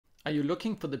Are you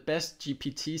looking for the best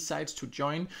GPT sites to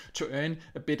join to earn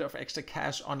a bit of extra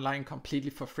cash online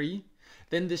completely for free?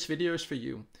 Then this video is for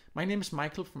you. My name is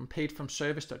Michael from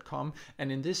paidfromservice.com, and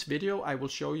in this video I will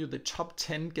show you the top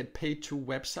 10 get paid to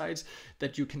websites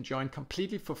that you can join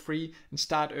completely for free and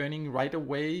start earning right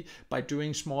away by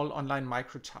doing small online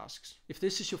micro tasks. If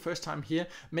this is your first time here,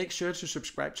 make sure to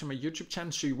subscribe to my YouTube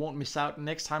channel so you won't miss out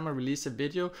next time I release a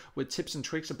video with tips and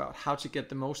tricks about how to get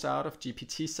the most out of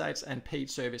GPT sites and paid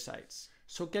service sites.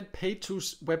 So get paid to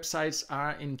websites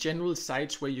are in general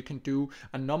sites where you can do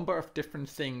a number of different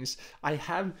things. I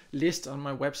have lists on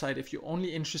my website. If you're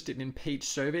only interested in paid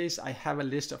surveys, I have a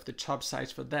list of the top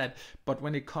sites for that. But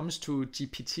when it comes to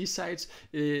GPT sites,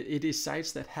 it is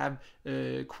sites that have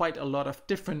quite a lot of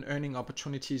different earning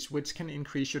opportunities, which can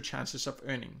increase your chances of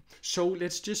earning. So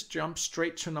let's just jump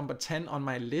straight to number 10 on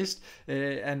my list.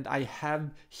 And I have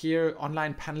here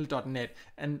onlinepanel.net.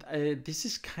 And this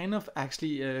is kind of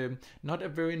actually not a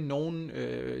very known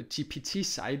GPT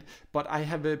site, but I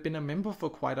have been a member for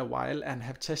quite a while and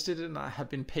have tested it, and I have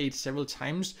been paid several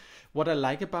times. What I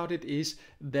like about it is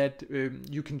that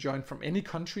you can join from any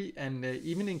country, and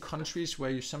even in countries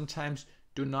where you sometimes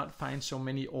do not find so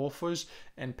many offers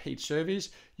and paid service,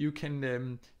 you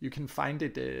can find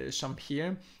it some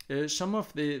here. Some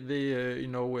of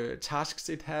the tasks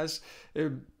it has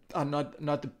are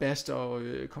not the best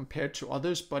or compared to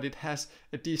others, but it has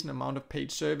a decent amount of paid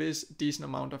service, decent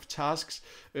amount of tasks,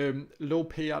 low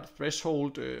payout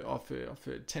threshold of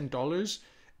 $10,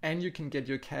 and you can get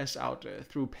your cash out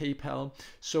through PayPal.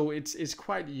 So it's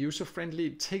quite user friendly.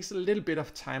 It takes a little bit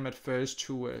of time at first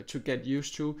to get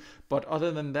used to, but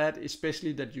other than that,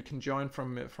 especially that you can join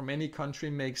from any country,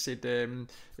 makes it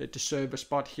deserve a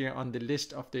spot here on the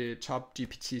list of the top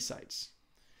GPT sites.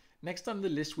 Next on the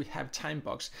list we have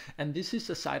Timebox, and this is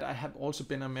a site I have also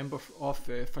been a member of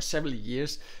for several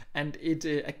years, and it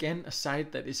again a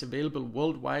site that is available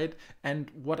worldwide.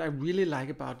 And what I really like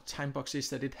about Timebox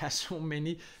is that it has so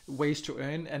many ways to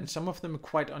earn, and some of them are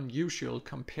quite unusual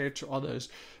compared to others,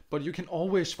 but you can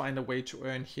always find a way to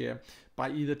earn here by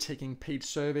either taking paid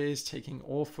surveys, taking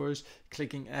offers,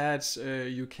 clicking ads.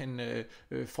 You can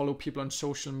follow people on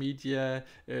social media,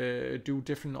 do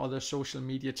different other social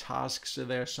media tasks.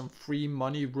 There are some free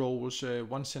money rolls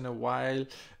once in a while.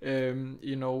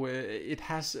 It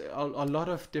has a lot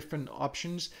of different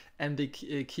options, and they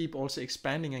keep also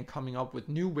expanding and coming up with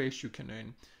new ways you can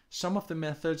earn. Some of the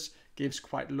methods gives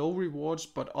quite low rewards,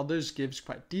 but others gives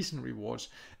quite decent rewards.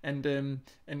 And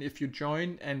if you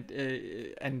join and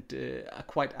are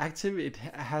quite active, it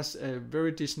has a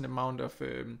very decent amount of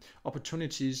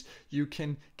opportunities. You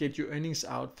can get your earnings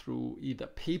out through either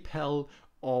PayPal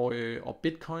or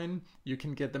Bitcoin. You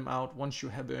can get them out once you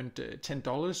have earned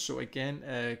 $10. So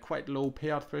again, quite low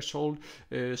payout threshold.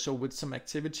 So with some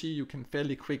activity, you can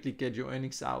fairly quickly get your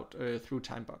earnings out through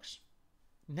Timebox.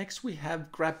 Next we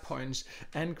have GrabPoints,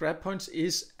 and GrabPoints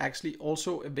is actually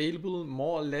also available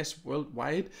more or less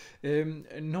worldwide.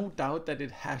 No doubt that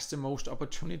it has the most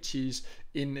opportunities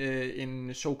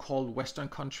in so-called Western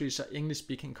countries or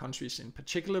English-speaking countries in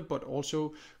particular, but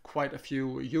also quite a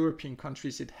few European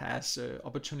countries it has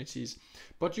opportunities.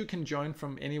 But you can join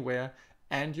from anywhere.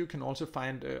 And you can also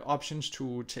find options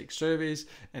to take surveys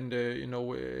and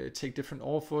take different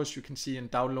offers. You can see in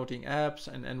downloading apps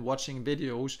and watching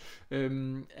videos.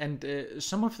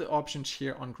 Some of the options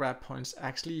here on GrabPoints,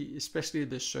 actually, especially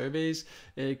the surveys,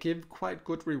 give quite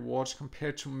good rewards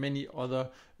compared to many other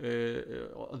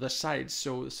sites.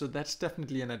 So that's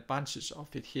definitely an advantage of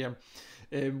it here.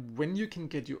 When you can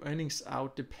get your earnings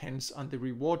out depends on the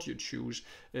reward you choose.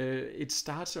 It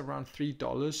starts around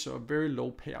 $3, so a very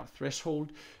low payout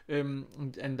threshold,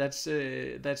 and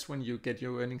that's when you get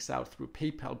your earnings out through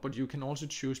PayPal. But you can also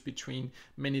choose between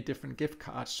many different gift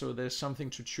cards, so there's something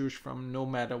to choose from no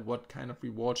matter what kind of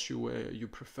rewards you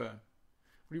prefer.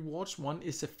 Rewards One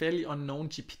is a fairly unknown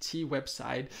GPT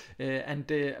website, and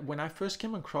when I first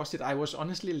came across it, I was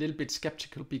honestly a little bit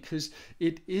skeptical because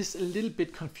it is a little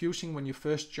bit confusing when you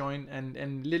first join and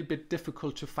a little bit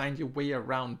difficult to find your way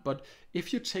around. But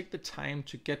if you take the time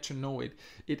to get to know it,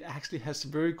 it actually has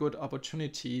very good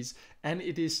opportunities, and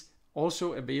it is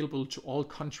also available to all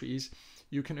countries.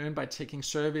 You can earn by taking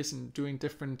surveys and doing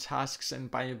different tasks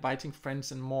and by inviting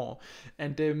friends and more.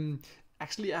 And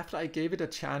actually, after I gave it a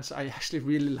chance, I actually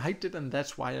really liked it, and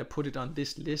that's why I put it on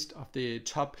this list of the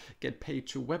top get paid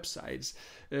to websites.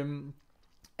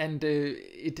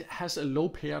 It has a low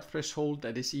payout threshold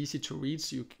that is easy to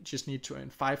reach. You just need to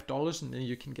earn $5, and then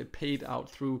you can get paid out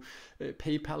through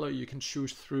PayPal, or you can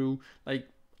choose through like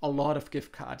a lot of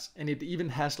gift cards, and it even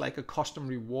has like a custom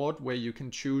reward where you can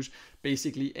choose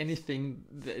basically anything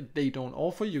that they don't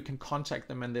offer. You can contact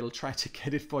them and they'll try to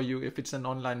get it for you if it's an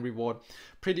online reward.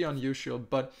 Pretty unusual,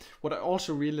 but what I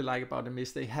also really like about them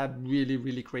is they have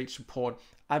really great support.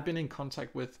 I've been in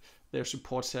contact with their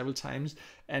support several times,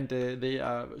 and they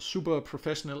are super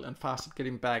professional and fast at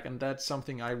getting back, and that's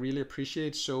something I really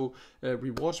appreciate. So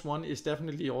rewards one is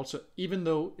definitely also, even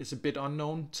though it's a bit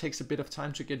unknown, takes a bit of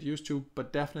time to get used to,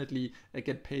 but definitely a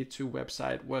get paid to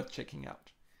website worth checking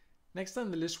out. Next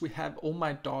on the list we have Oh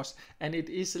My DOS, and it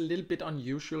is a little bit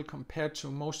unusual compared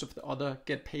to most of the other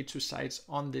get paid to sites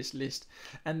on this list,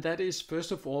 and that is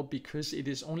first of all because it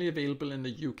is only available in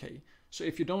the UK. So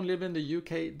if you don't live in the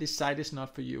UK, this site is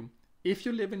not for you. If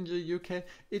you live in the UK,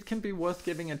 it can be worth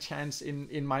giving a chance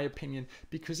in my opinion,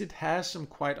 because it has some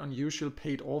quite unusual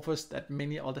paid offers that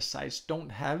many other sites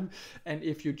don't have. And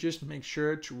if you just make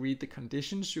sure to read the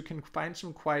conditions, you can find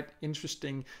some quite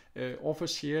interesting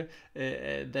offers here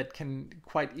that can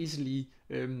quite easily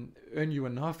earn you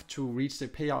enough to reach the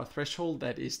payout threshold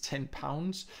that is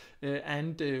 £10.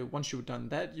 And once you've done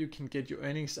that, you can get your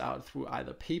earnings out through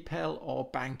either PayPal or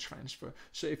bank transfer.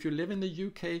 So if you live in the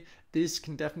UK, this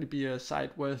can definitely be a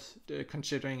site worth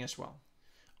considering as well.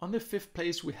 On the fifth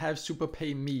place, we have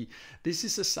SuperPayMe. This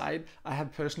is a site I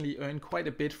have personally earned quite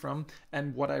a bit from,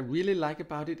 and what I really like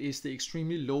about it is the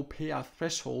extremely low payout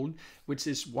threshold, which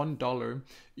is $1.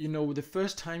 You know, the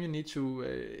first time you need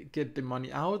to get the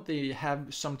money out, they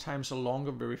have sometimes a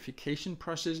longer verification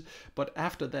process, but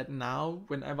after that now,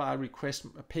 whenever I request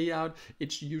a payout,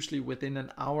 it's usually within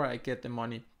an hour I get the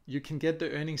money. You can get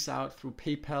the earnings out through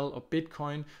PayPal or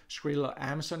Bitcoin, Skrill or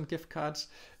Amazon gift cards.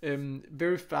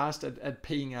 Very fast at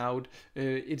paying out.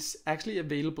 It's actually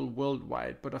available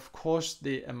worldwide, but of course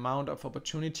the amount of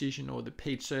opportunities, you know, the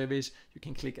paid service, you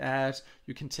can click ads,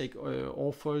 you can take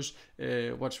offers,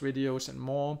 watch videos and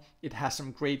more. It has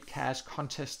some great cash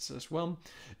contests as well.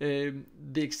 The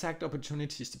exact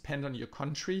opportunities depend on your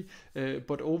country,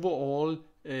 but overall,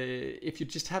 if you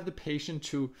just have the patience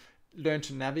to learn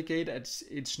to navigate,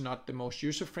 it's not the most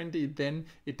user friendly, then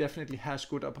it definitely has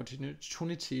good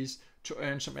opportunities to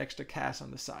earn some extra cash on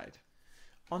the side.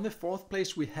 On the fourth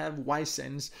place we have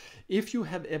Ysense. If you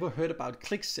have ever heard about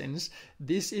ClickSense,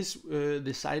 this is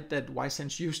the site that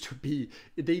Ysense used to be.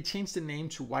 They changed the name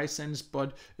to Ysense,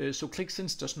 but so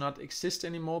ClickSense does not exist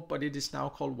anymore, but it is now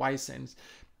called Ysense.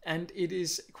 And it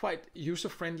is quite user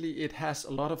friendly. It has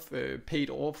a lot of paid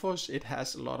offers. It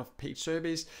has a lot of paid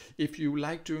surveys. If you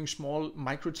like doing small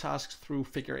micro tasks through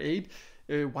Figure 8,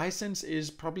 Ysense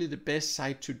is probably the best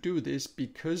site to do this,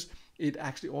 because it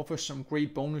actually offers some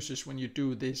great bonuses when you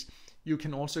do this. You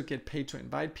can also get paid to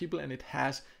invite people, and it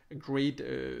has a great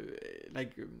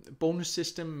bonus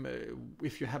system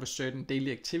if you have a certain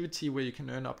daily activity where you can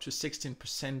earn up to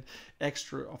 16%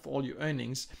 extra of all your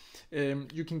earnings.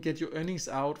 You can get your earnings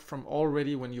out from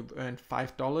already when you've earned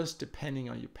 $5, depending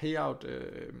on your payout,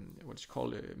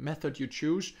 method you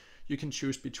choose. You can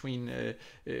choose between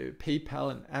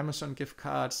PayPal and Amazon gift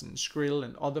cards and Skrill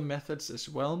and other methods as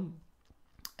well.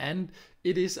 And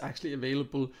it is actually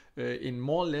available in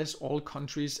more or less all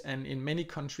countries, and in many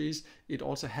countries it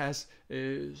also has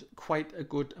quite a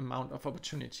good amount of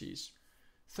opportunities.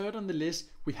 Third on the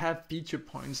list, we have Feature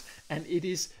Points, and it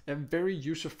is a very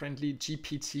user-friendly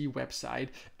GPT website.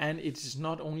 And it is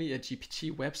not only a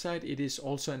GPT website, it is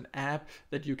also an app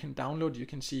that you can download. You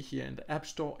can see here in the App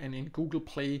Store and in Google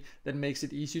Play, that makes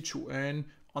it easy to earn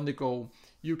on the go.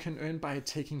 You can earn by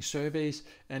taking surveys,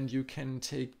 and you can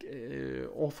take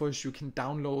offers. You can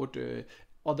download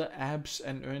other apps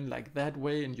and earn like that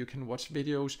way, and you can watch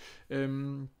videos.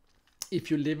 If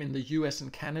you live in the US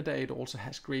and Canada, it also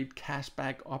has great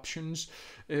cashback options.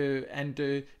 And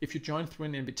if you join through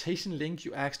an invitation link,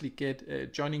 you actually get a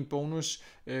joining bonus,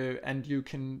 and you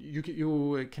can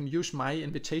use my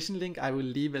invitation link. I will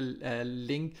leave a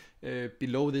link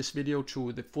below this video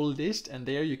to the full list, and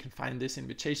there you can find this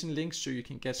invitation link, so you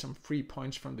can get some free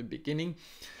points from the beginning.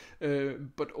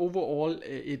 But overall,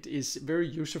 it is very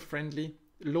user friendly.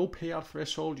 Low payout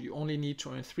threshold. You only need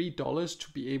to earn $3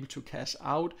 to be able to cash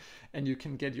out, and you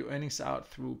can get your earnings out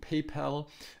through PayPal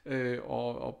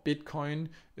or Bitcoin,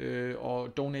 or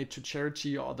donate to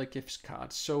charity or other gift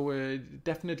cards. So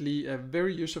definitely a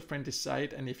very user-friendly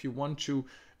site, and if you want to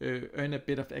earn a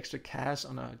bit of extra cash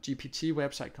on a GPT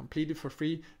website completely for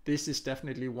free, this is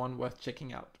definitely one worth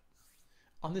checking out.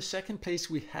 On the second place,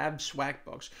 we have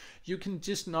Swagbucks. You can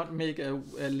just not make a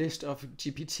list of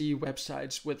GPT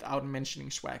websites without mentioning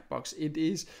Swagbucks. It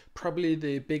is probably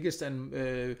the biggest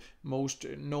and most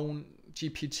known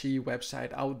GPT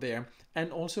website out there,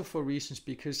 and also for reasons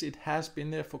because it has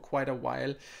been there for quite a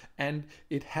while and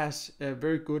it has a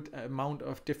very good amount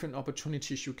of different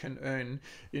opportunities you can earn.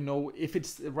 You know, if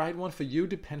it's the right one for you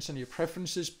depends on your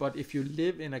preferences, but if you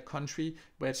live in a country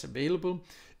where it's available,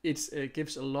 it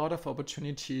gives a lot of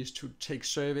opportunities to take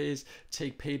surveys,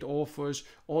 take paid offers,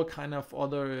 all kind of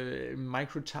other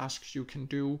micro tasks you can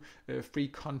do, free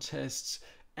contests,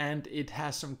 and it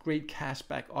has some great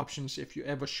cashback options if you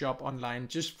ever shop online.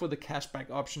 Just for the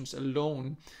cashback options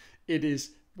alone, it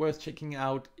is worth checking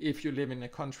out if you live in a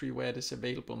country where it is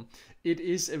available. It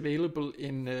is available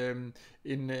in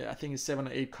I think it's 7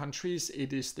 or 8 countries.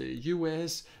 It is the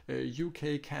US,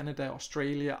 UK, Canada,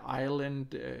 Australia,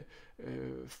 Ireland,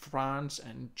 France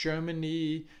and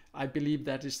Germany. I believe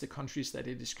that is the countries that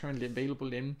it is currently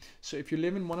available in. So if you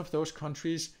live in one of those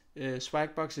countries,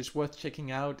 Swagbucks is worth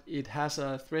checking out. It has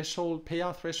a threshold,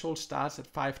 payout threshold starts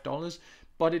at $5,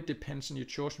 but it depends on your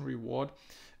chosen reward.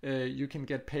 You can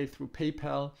get paid through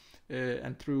PayPal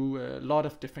and through a lot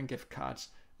of different gift cards.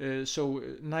 So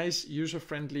nice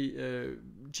user-friendly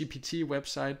GPT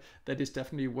website that is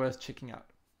definitely worth checking out.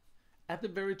 At the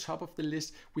very top of the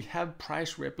list, we have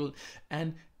Price Rebel,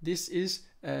 and this is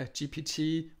a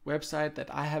GPT website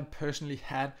that I have personally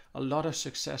had a lot of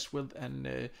success with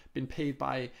and been paid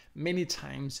by many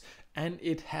times, and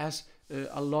it has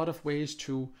a lot of ways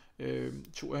to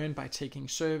earn by taking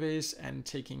surveys and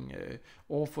taking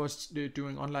offers,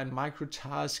 doing online micro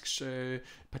tasks,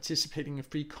 participating in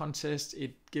free contests.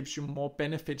 It gives you more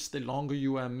benefits the longer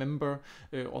you are a member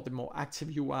or the more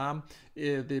active you are.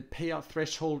 The payout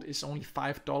threshold is only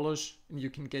 $5, and you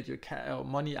can get your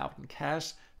money out in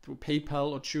cash through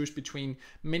PayPal or choose between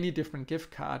many different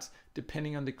gift cards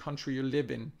depending on the country you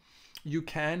live in. You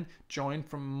can join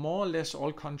from more or less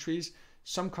all countries.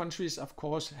 Some countries, of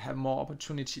course, have more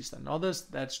opportunities than others.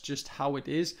 That's just how it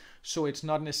is. So it's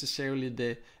not necessarily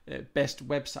the best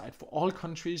website for all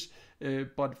countries,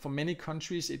 but for many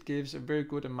countries, it gives a very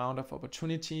good amount of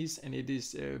opportunities, and it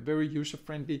is very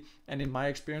user-friendly. And in my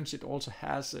experience, it also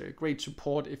has great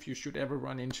support if you should ever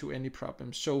run into any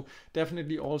problems. So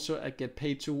definitely also a get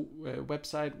paid to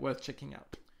website worth checking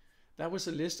out. That was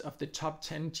a list of the top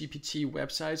 10 GPT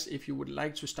websites if you would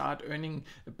like to start earning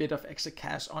a bit of extra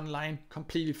cash online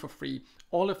completely for free.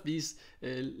 All of these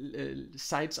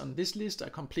sites on this list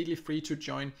are completely free to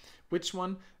join. Which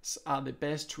ones are the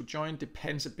best to join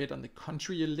depends a bit on the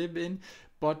country you live in,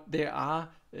 but there are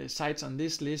sites on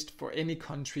this list for any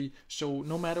country. So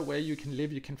no matter where you can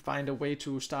live, you can find a way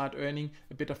to start earning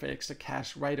a bit of extra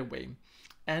cash right away.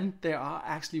 And there are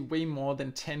actually way more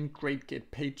than 10 great get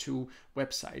paid to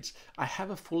websites. I have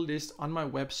a full list on my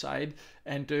website,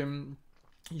 and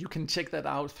you can check that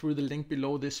out through the link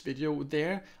below this video.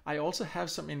 There I also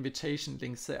have some invitation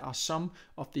links. There are some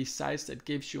of these sites that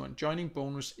gives you a joining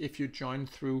bonus if you join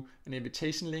through an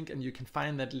invitation link, and you can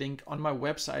find that link on my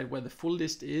website where the full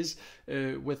list is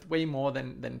with way more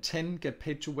than 10 get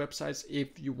paid to websites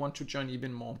if you want to join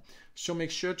even more. So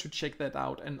make sure to check that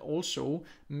out, and also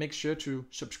make sure to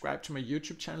subscribe to my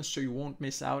YouTube channel so you won't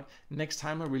miss out next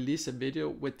time I release a video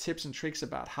with tips and tricks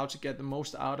about how to get the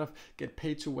most out of get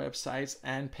paid to websites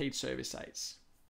and paid service sites.